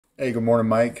Hey, good morning,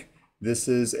 Mike. This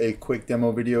is a quick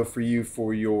demo video for you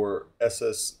for your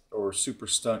SS or Super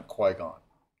Stunt Quigon.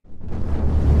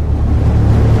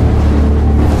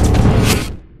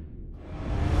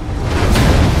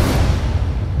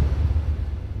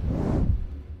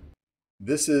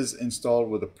 This is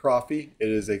installed with a Proffie. It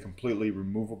is a completely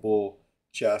removable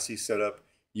chassis setup.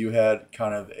 You had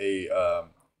kind of a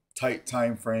tight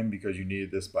time frame because you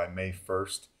needed this by May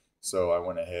 1st. So I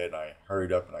went ahead, I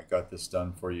hurried up and I got this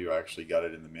done for you. I actually got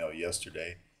it in the mail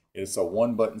yesterday. It's a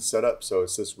one button setup, so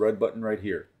it's this red button right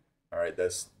here. All right,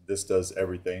 this does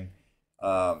everything.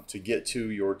 To get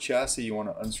to your chassis, you want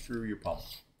to unscrew your pommel.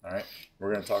 All right,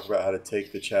 we're going to talk about how to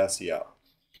take the chassis out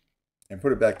and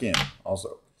put it back in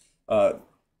also.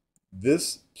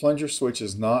 This plunger switch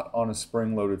is not on a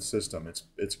spring-loaded system.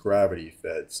 It's gravity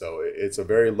fed, so it's a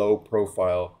very low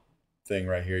profile thing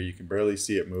right here. You can barely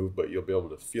see it move, but you'll be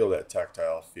able to feel that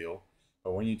tactile feel.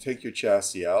 But when you take your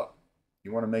chassis out,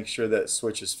 you want to make sure that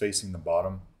switch is facing the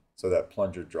bottom so that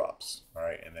plunger drops. All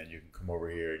right, and then you can come over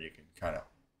here and you can kind of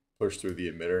push through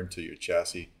the emitter until your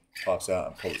chassis pops out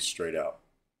and pulls it straight out.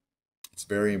 It's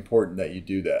very important that you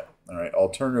do that. All right.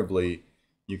 Alternatively,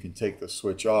 you can take the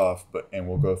switch off, and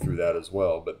we'll go through that as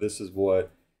well. But this is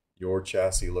what your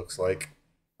chassis looks like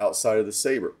outside of the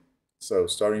Saber. So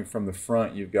starting from the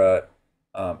front, you've got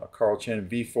a Carl Chen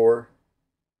V4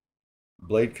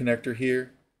 blade connector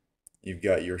here. You've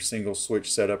got your single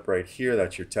switch setup right here.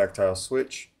 That's your tactile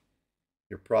switch.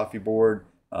 Your Proffie board,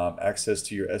 access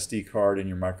to your SD card and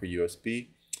your micro USB.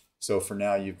 So for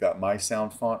now, you've got my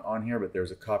sound font on here, but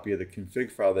there's a copy of the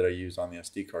config file that I use on the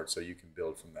SD card, so you can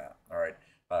build from that. All right.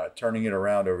 Turning it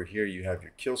around over here, you have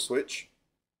your kill switch.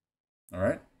 All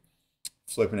right.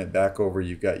 Flipping it back over,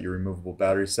 you've got your removable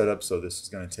battery setup. So this is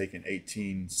going to take an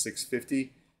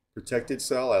 18650 protected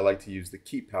cell. I like to use the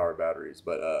Keep Power batteries,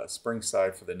 but spring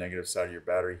side for the negative side of your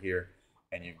battery here.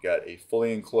 And you've got a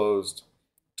fully enclosed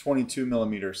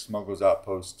 22mm Smuggler's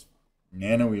Outpost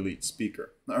Nano Elite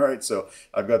speaker. All right, so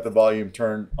I've got the volume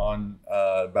turned on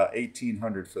about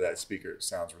 1800 for that speaker. It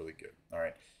sounds really good. All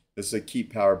right, this is a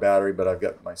Keep Power battery, but I've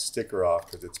got my sticker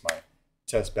off because it's my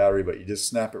test battery. But you just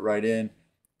snap it right in.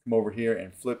 Come over here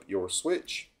and flip your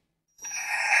switch.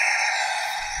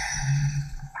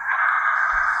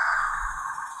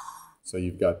 So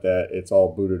you've got that. It's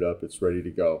all booted up. It's ready to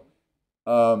go.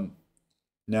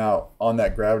 Now, on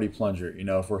that gravity plunger, you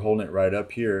know, if we're holding it right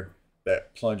up here,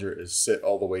 that plunger is sit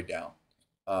all the way down.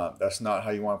 That's not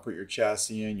how you want to put your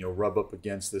chassis in. You'll rub up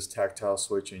against this tactile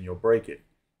switch and you'll break it.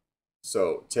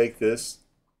 So take this,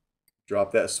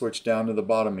 drop that switch down to the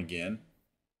bottom again.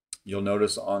 You'll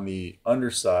notice on the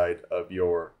underside of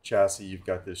your chassis, you've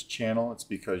got this channel. It's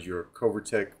because your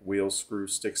Covertech wheel screw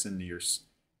sticks into your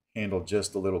handle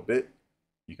just a little bit.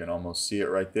 You can almost see it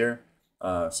right there.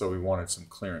 So we wanted some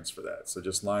clearance for that. So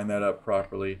just line that up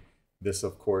properly. This,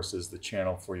 of course, is the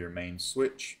channel for your main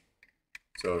switch.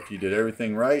 So if you did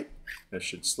everything right, that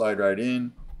should slide right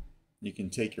in. You can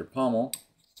take your pommel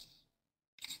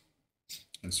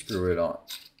and screw it on.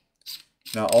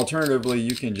 Now, alternatively,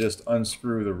 you can just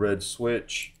unscrew the red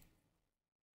switch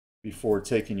before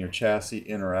taking your chassis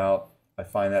in or out. I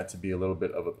find that to be a little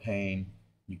bit of a pain.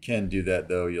 You can do that,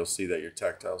 though. You'll see that your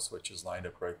tactile switch is lined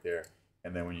up right there.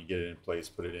 And then when you get it in place,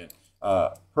 put it in.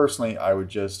 Personally, I would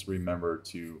just remember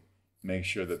to make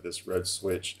sure that this red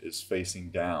switch is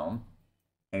facing down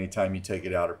anytime you take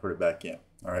it out or put it back in.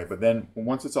 All right, but then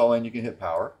once it's all in, you can hit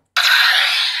power.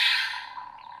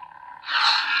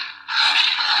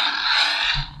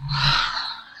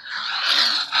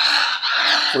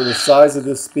 For the size of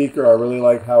this speaker, I really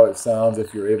like how it sounds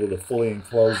if you're able to fully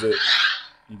enclose it.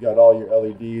 You got all your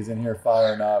LEDs in here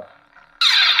firing up.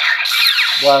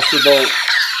 Blaster bolt.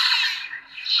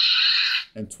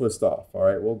 And twist off. All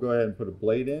right, we'll go ahead and put a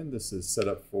blade in. This is set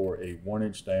up for a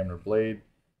 1-inch diameter blade.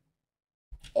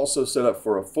 Also set up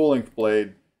for a full-length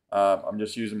blade. I'm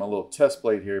just using my little test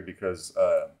blade here because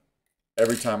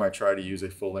every time I try to use a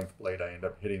full-length blade, I end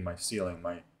up hitting my ceiling.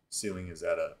 My ceiling is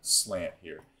at a slant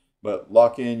here. But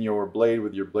lock in your blade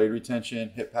with your blade retention,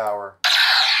 hit power,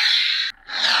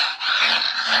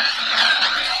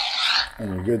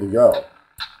 and you're good to go.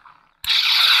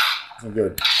 It's a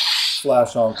good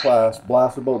flash on class.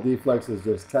 Blaster bolt deflex is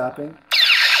just tapping.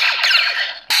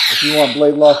 If you want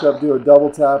blade lockup, do a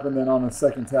double tap, and then on the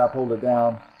second tap, hold it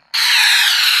down.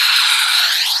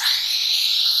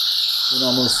 You can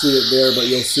almost see it there, but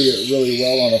you'll see it really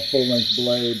well on a full-length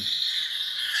blade.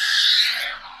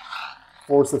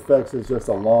 Force effects is just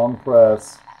a long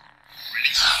press.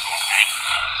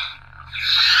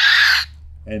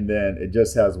 And then it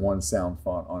just has one sound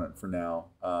font on it for now.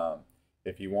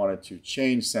 If you wanted to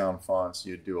change sound fonts,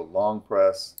 you'd do a long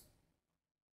press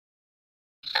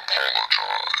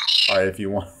All right, if you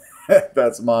want,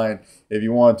 that's mine. If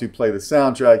you want to play the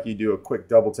soundtrack, you do a quick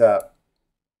double tap.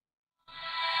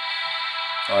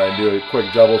 All right, do a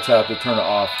quick double tap to turn it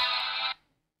off,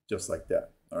 just like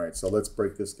that. All right, so let's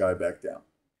break this guy back down.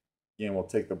 Again, we'll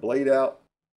take the blade out.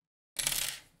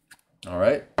 All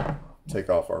right, take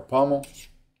off our pommel.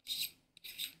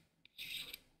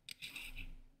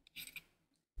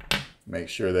 Make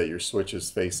sure that your switch is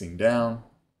facing down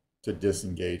to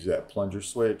disengage that plunger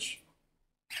switch.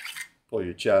 Pull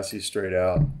your chassis straight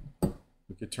out.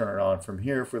 We could turn it on from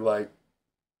here if we like.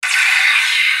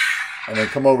 And then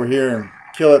come over here and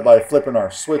kill it by flipping our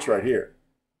switch right here.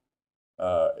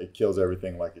 It kills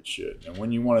everything like it should. And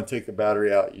when you want to take the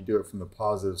battery out, you do it from the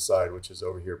positive side, which is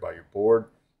over here by your board.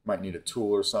 You might need a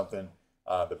tool or something.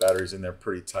 The battery's in there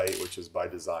pretty tight, which is by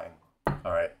design.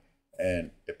 All right,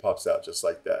 and it pops out just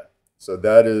like that. So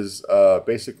that is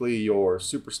basically your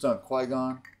Super Stunt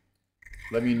Quigon.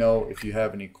 Let me know if you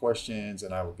have any questions,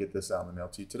 and I will get this out in the mail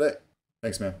to you today.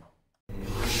 Thanks, man.